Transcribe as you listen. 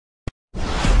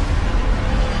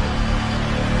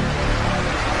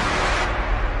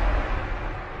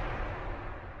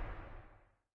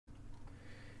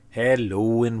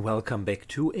Hello and welcome back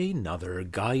to another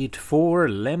guide for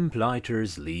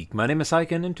Lamplighters League. My name is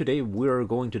Icon and today we're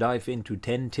going to dive into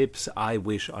 10 tips I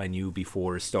wish I knew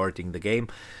before starting the game.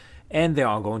 And there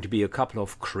are going to be a couple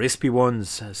of crispy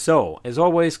ones. So, as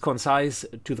always, concise,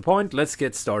 to the point, let's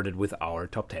get started with our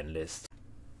top 10 list.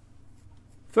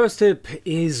 First tip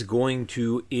is going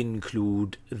to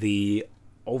include the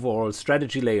overall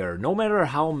strategy layer. No matter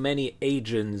how many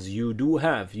agents you do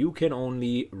have, you can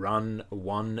only run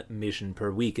one mission per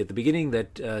week. At the beginning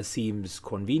that seems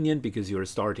convenient because you're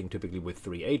starting typically with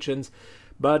 3 agents,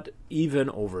 but even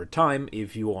over time,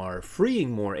 if you are freeing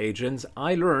more agents,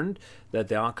 I learned that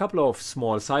there are a couple of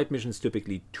small side missions,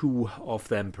 typically 2 of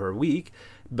them per week.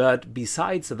 But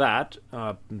besides that,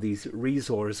 these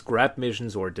resource grab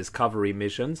missions or discovery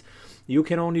missions, you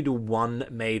can only do one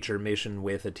major mission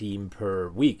with a team per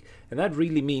week. And that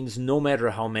really means no matter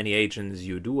how many agents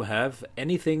you do have,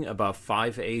 anything above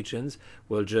 5 agents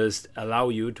will just allow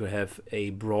you to have a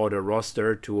broader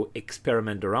roster to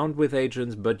experiment around with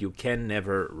agents, but you can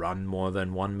never run more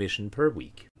than one mission per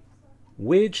week.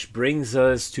 Which brings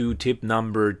us to tip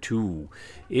number 2.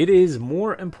 It is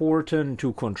more important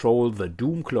to control the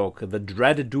doom clock, the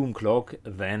dreaded doom clock,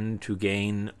 than to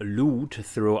gain loot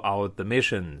throughout the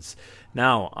missions.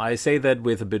 Now, I say that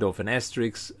with a bit of an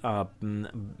asterisk.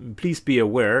 Please be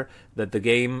aware that the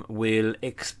game will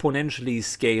exponentially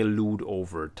scale loot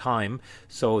over time.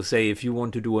 So say if you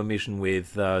want to do a mission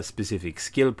with specific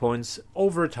skill points,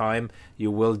 over time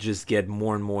you will just get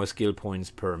more and more skill points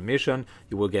per mission.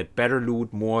 You will get better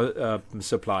loot, more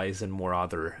supplies and more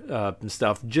other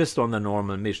stuff just on the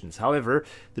normal missions. However,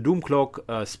 the Doom Clock,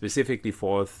 specifically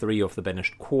for 3 of the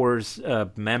Banished Corps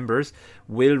members,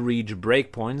 will reach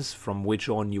breakpoints from which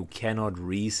on you cannot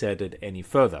reset it any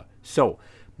further. So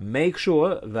make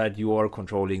sure that you are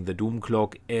controlling the Doom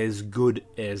Clock as good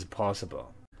as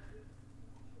possible.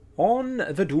 On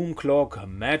the Doom Clock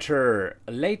matter,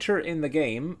 later in the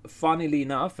game, funnily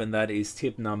enough, and that is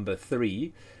tip number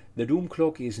 3, the Doom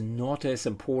Clock is not as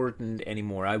important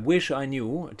anymore. I wish I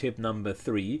knew, tip number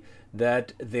 3,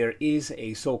 that there is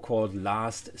a so-called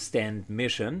last stand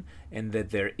mission and that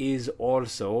there is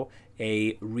also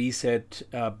a reset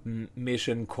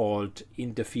mission called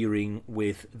interfering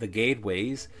with the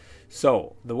gateways.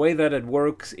 So the way that it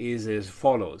works is as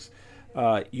follows.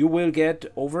 You will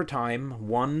get over time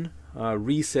one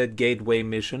reset gateway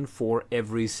mission for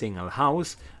every single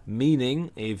house,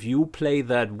 meaning if you play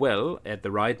that well at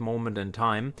the right moment in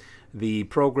time, the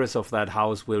progress of that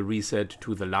house will reset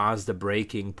to the last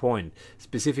breaking point.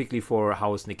 Specifically for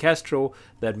House Nicastro,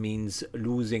 that means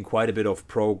losing quite a bit of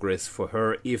progress for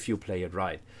her if you play it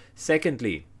right.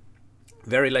 Secondly,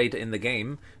 very late in the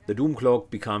game, the Doom Clock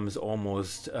becomes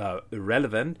almost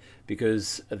irrelevant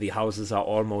because the houses are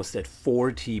almost at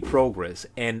 40 progress.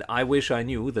 And I wish I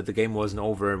knew that the game wasn't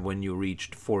over when you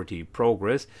reached 40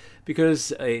 progress,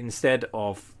 because instead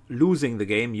of losing the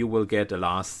game, you will get a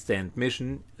last stand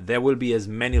mission. There will be as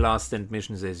many last stand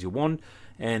missions as you want,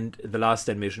 and the last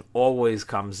stand mission always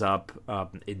comes up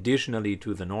additionally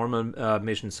to the normal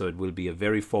mission, so it will be a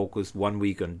very focused 1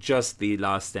 week on just the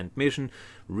last stand mission,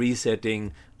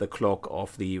 resetting the clock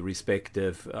of the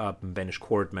respective Banished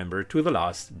Court member to the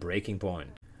last breaking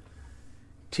point.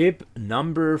 Tip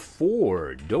number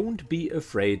 4, don't be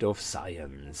afraid of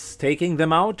science. Taking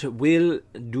them out will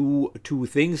do 2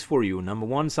 things for you. Number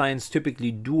 1, science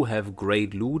typically do have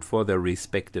great loot for their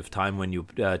respective time when you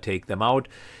take them out.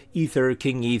 Ether,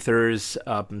 King Ethers,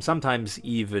 sometimes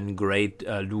even great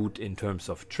loot in terms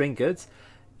of trinkets.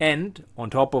 And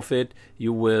on top of it,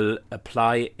 you will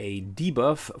apply a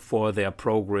debuff for their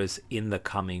progress in the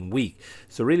coming week.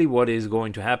 So really what is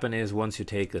going to happen is once you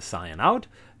take a Scion out,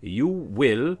 you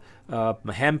will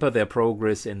hamper their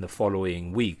progress in the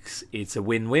following weeks. It's a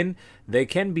win-win. They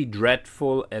can be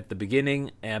dreadful at the beginning,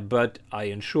 but I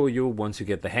assure you, once you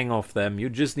get the hang of them, you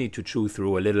just need to chew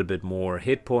through a little bit more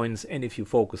hit points. And if you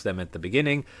focus them at the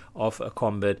beginning of a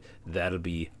combat, that'll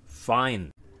be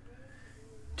fine.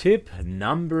 Tip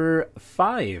number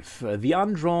 5. The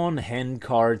undrawn hand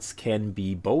cards can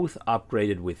be both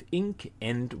upgraded with ink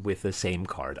and with the same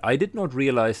card. I did not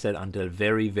realize that until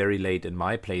very, very late in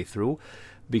my playthrough,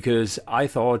 because I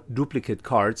thought duplicate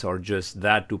cards are just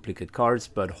that, duplicate cards,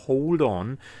 but hold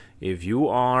on. If you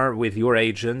are with your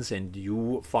agents and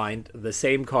you find the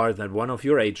same card that one of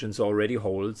your agents already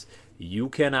holds, you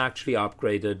can actually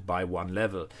upgrade it by 1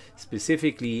 level.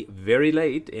 Specifically, very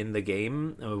late in the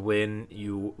game, when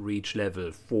you reach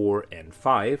level 4 and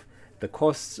 5, the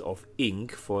costs of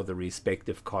ink for the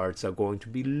respective cards are going to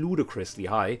be ludicrously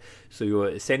high. So you're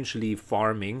essentially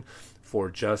farming for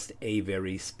just a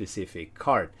very specific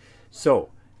card. So,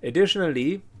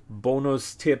 additionally,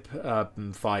 bonus tip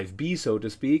 5b, so to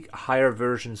speak, higher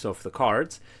versions of the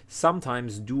cards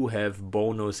sometimes do have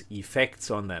bonus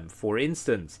effects on them. For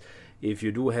instance, if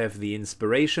you do have the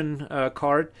inspiration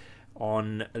card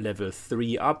on level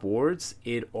 3 upwards,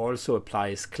 it also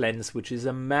applies cleanse, which is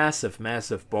a massive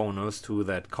bonus to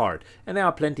that card. And there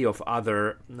are plenty of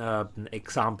other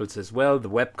examples as well. The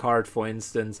web card, for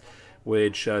instance,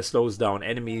 which slows down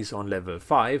enemies on level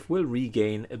 5, will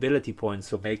regain ability points,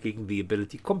 so making the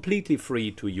ability completely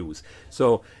free to use.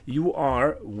 So you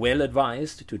are well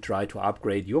advised to try to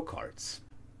upgrade your cards.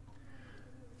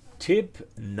 Tip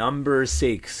number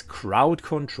 6, crowd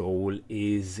control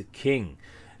is king.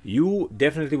 You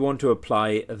definitely want to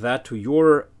apply that to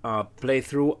your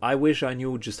playthrough. I wish I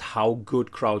knew just how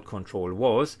good crowd control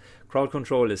was. Crowd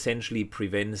control essentially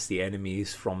prevents the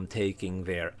enemies from taking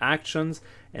their actions,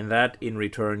 and that in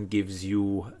return gives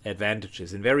you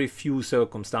advantages. In very few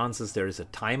circumstances there is a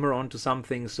timer onto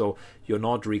something, so you're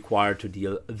not required to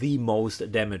deal the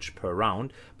most damage per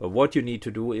round. But what you need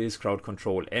to do is crowd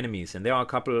control enemies, and there are a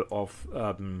couple of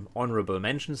honorable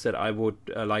mentions that I would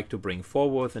like to bring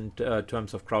forward in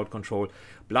terms of crowd control.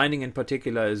 Blinding in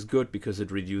particular is good because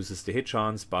it reduces the hit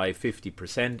chance by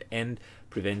 50% and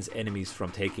prevents enemies from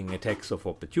taking attacks of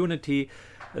opportunity.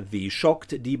 The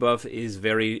shocked debuff is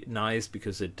very nice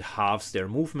because it halves their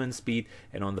movement speed,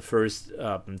 and on the first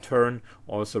turn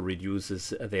also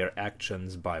reduces their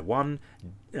actions by 1.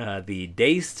 The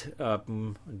dazed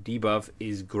debuff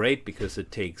is great because it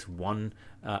takes 1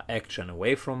 action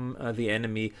away from the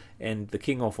enemy, and the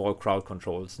king of all crowd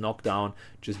controls, knockdown,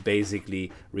 just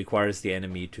basically requires the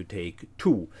enemy to take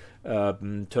 2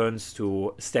 turns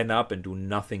to stand up and do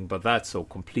nothing but that, so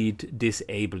complete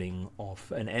disabling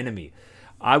of an enemy.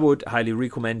 I would highly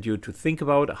recommend you to think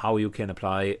about how you can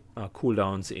apply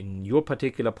cooldowns in your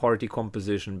particular party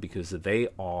composition, because they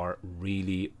are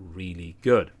really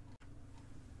good.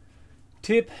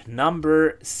 Tip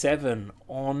number 7,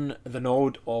 on the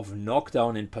note of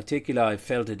knockdown in particular, I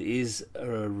felt it is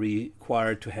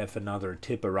required to have another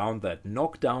tip around that.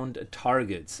 Knockdown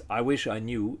targets, I wish I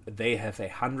knew, they have a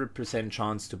 100%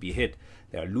 chance to be hit.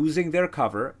 They are losing their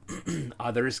cover,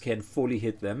 others can fully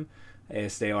hit them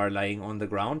as they are lying on the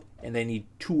ground, and they need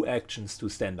 2 actions to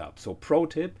stand up. So pro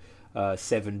tip,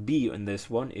 7b in this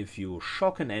one, if you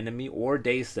shock an enemy or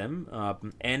daze them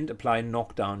and apply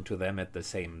knockdown to them at the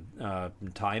same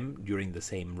time during the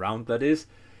same round, that is,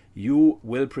 you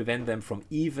will prevent them from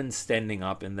even standing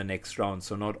up in the next round.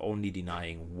 So not only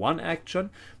denying 1 action,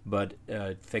 but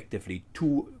effectively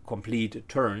 2 complete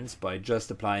turns by just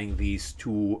applying these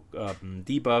 2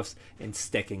 debuffs and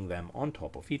stacking them on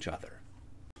top of each other.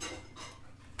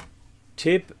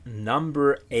 Tip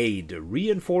number 8,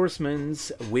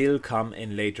 reinforcements will come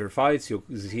in later fights. You're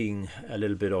seeing a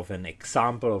little bit of an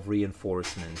example of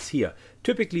reinforcements here.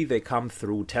 Typically they come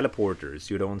through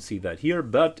teleporters. You don't see that here,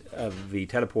 but the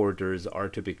teleporters are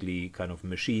typically kind of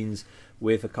machines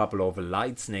with a couple of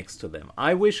lights next to them.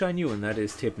 I wish I knew, and that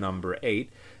is tip number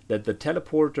 8, that the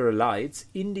teleporter lights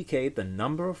indicate the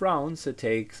number of rounds it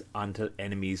takes until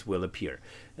enemies will appear.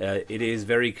 It is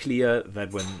very clear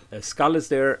that when a skull is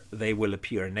there, they will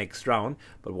appear next round,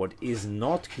 but what is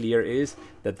not clear is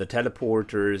that the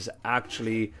teleporters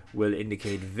actually will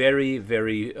indicate very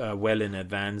well in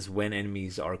advance when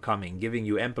enemies are coming, giving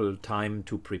you ample time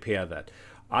to prepare that.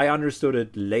 I understood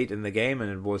it late in the game, and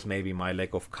it was maybe my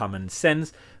lack of common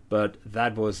sense, but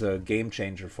that was a game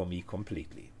changer for me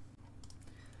completely.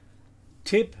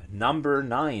 Tip number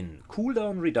 9,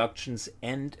 cooldown reductions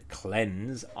and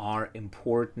cleanse are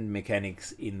important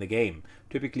mechanics in the game,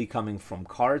 typically coming from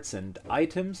cards and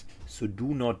items, so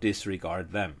do not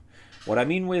disregard them. What I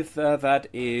mean with that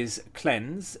is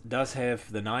cleanse does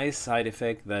have the nice side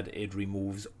effect that it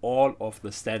removes all of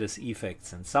the status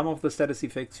effects, and some of the status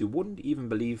effects you wouldn't even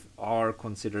believe are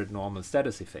considered normal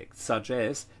status effects, such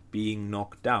as being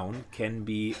knocked down can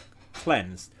be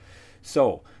cleansed.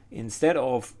 So instead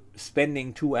of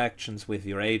spending 2 actions with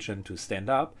your agent to stand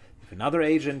up, if another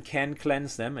agent can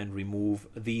cleanse them and remove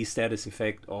the status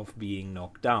effect of being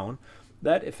knocked down,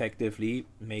 that effectively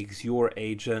makes your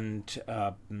agent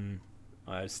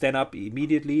stand up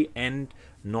immediately and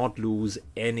not lose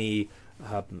any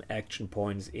action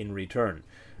points in return.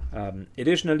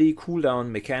 Additionally,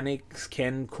 cooldown mechanics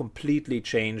can completely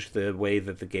change the way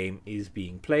that the game is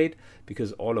being played,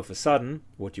 because all of a sudden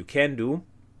what you can do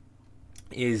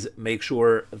is make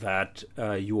sure that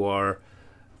you are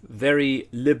very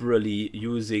liberally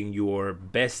using your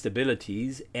best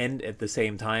abilities, and at the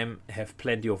same time have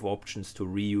plenty of options to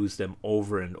reuse them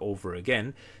over and over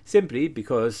again, simply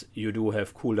because you do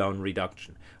have cooldown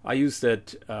reduction. I use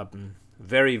that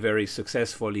very, very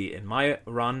successfully in my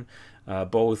run,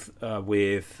 both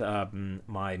with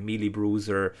my melee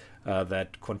bruiser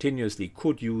that continuously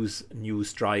could use new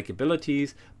strike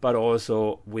abilities, but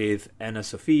also with Anna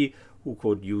Sophie, who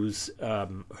could use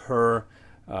her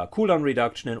cooldown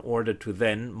reduction in order to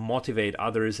then motivate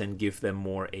others and give them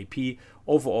more AP,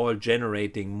 overall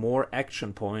generating more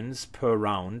action points per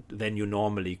round than you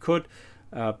normally could.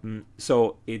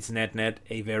 So it's net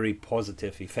a very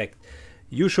positive effect.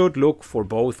 You should look for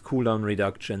both cooldown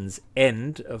reductions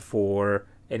and for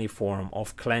any form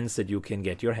of cleanse that you can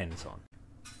get your hands on.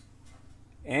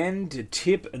 And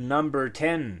tip number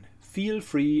 10. Feel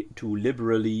free to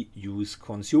liberally use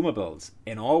consumables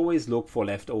and always look for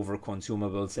leftover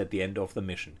consumables at the end of the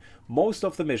mission. Most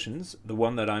of the missions, the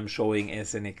one that I'm showing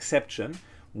as an exception,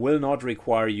 will not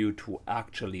require you to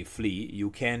actually flee.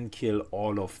 You can kill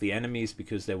all of the enemies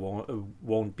because there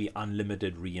won't be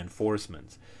unlimited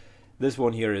reinforcements. This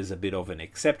one here is a bit of an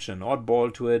exception,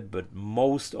 oddball to it, but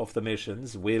most of the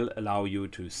missions will allow you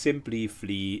to simply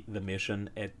flee the mission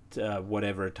at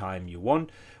whatever time you want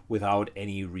without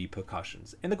any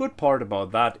repercussions. And the good part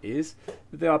about that is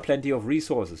that there are plenty of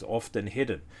resources, often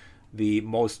hidden. The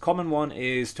most common one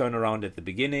is turn around at the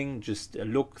beginning, just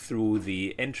look through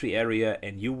the entry area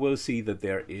and you will see that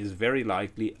there is very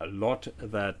likely a lot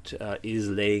that is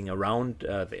laying around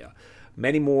there.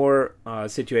 Many more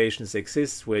situations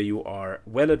exist where you are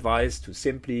well advised to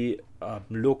simply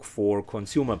look for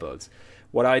consumables.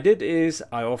 What I did is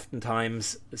I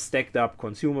oftentimes stacked up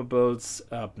consumables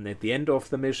at the end of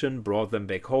the mission, brought them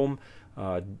back home,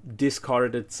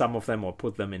 discarded some of them or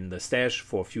put them in the stash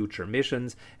for future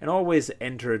missions, and always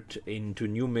entered into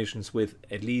new missions with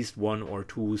at least 1 or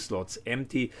 2 slots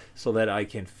empty so that I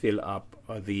can fill up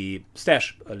the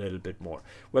stash a little bit more.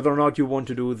 Whether or not you want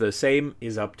to do the same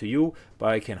is up to you, but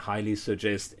I can highly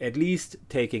suggest at least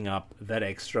taking up that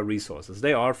extra resources.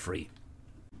 They are free.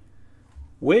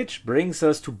 Which brings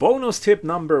us to bonus tip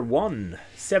number 1.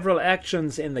 Several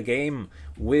actions in the game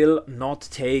will not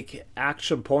take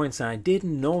action points, and I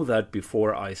didn't know that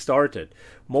before I started.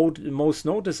 Most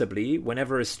noticeably,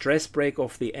 whenever a stress break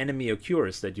of the enemy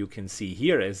occurs, that you can see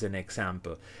here as an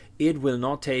example, it will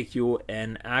not take you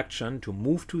an action to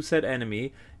move to said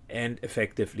enemy and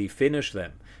effectively finish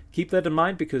them. Keep that in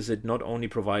mind because it not only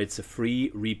provides a free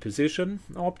reposition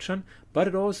option, but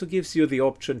it also gives you the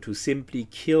option to simply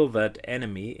kill that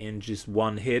enemy in just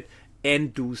one hit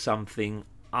and do something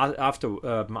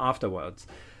afterwards.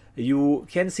 You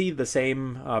can see the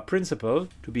same principle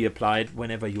to be applied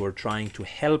whenever you're trying to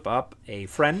help up a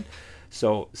friend.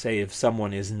 So say if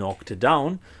someone is knocked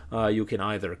down, you can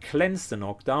either cleanse the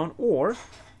knockdown or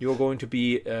you're going to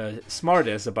be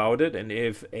smartass about it, and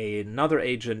if another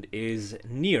agent is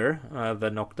near the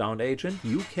knockdown agent,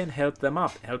 you can help them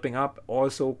up. Helping up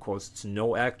also costs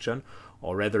no action,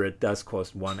 or rather it does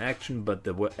cost 1 action, but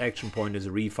the action point is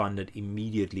refunded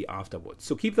immediately afterwards.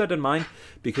 So keep that in mind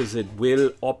because it will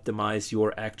optimize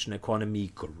your action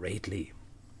economy greatly.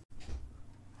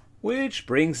 Which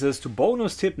brings us to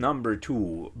bonus tip number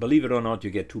 2. Believe it or not, you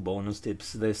get 2 bonus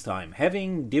tips this time.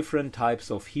 Having different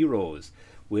types of heroes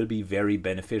will be very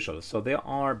beneficial. So there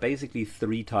are basically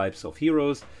 3 types of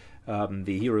heroes.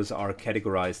 The heroes are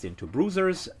categorized into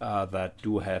bruisers that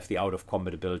do have the out of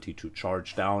combat ability to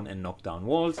charge down and knock down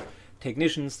walls,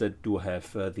 technicians that do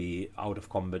have the out of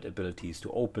combat abilities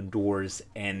to open doors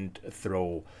and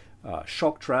throw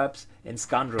shock traps, and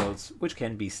scoundrels, which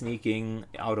can be sneaking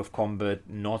out of combat,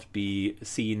 not be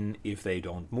seen if they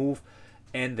don't move,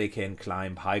 and they can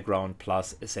climb high ground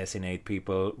plus assassinate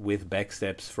people with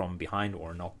backsteps from behind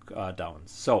or knockdowns.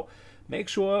 So make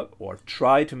sure, or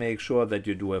try to make sure, that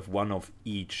you do have one of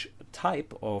each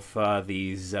type of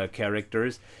these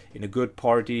characters in a good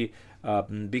party,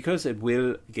 because it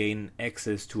will gain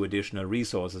access to additional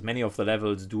resources. Many of the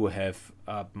levels do have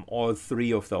all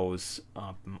 3 of those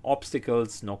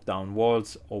obstacles: knockdown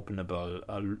walls,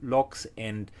 openable locks,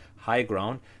 and high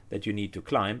ground that you need to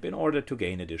climb in order to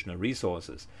gain additional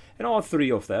resources. And all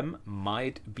 3 of them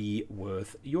might be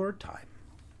worth your time.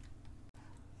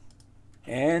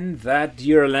 And that,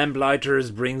 dear Lamplighters,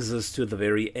 brings us to the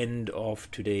very end of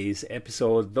today's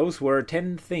episode. Those were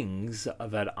 10 things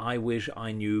that I wish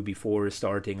I knew before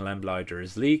starting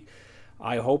Lamplighters League.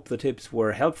 I hope the tips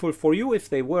were helpful for you. If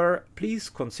they were, please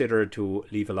consider to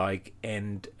leave a like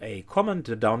and a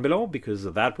comment down below, because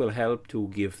that will help to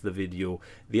give the video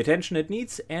the attention it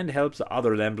needs and helps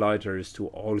other Lamplighters to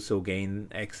also gain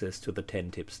access to the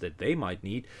 10 tips that they might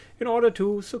need in order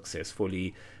to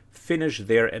successfully finish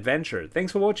their adventure.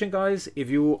 Thanks for watching, guys. If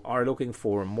you are looking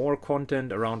for more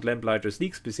content around Lamplighters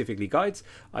League, specifically guides,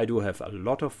 I do have a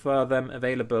lot of them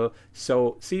available.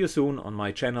 So see you soon on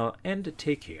my channel and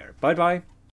take care. Bye bye.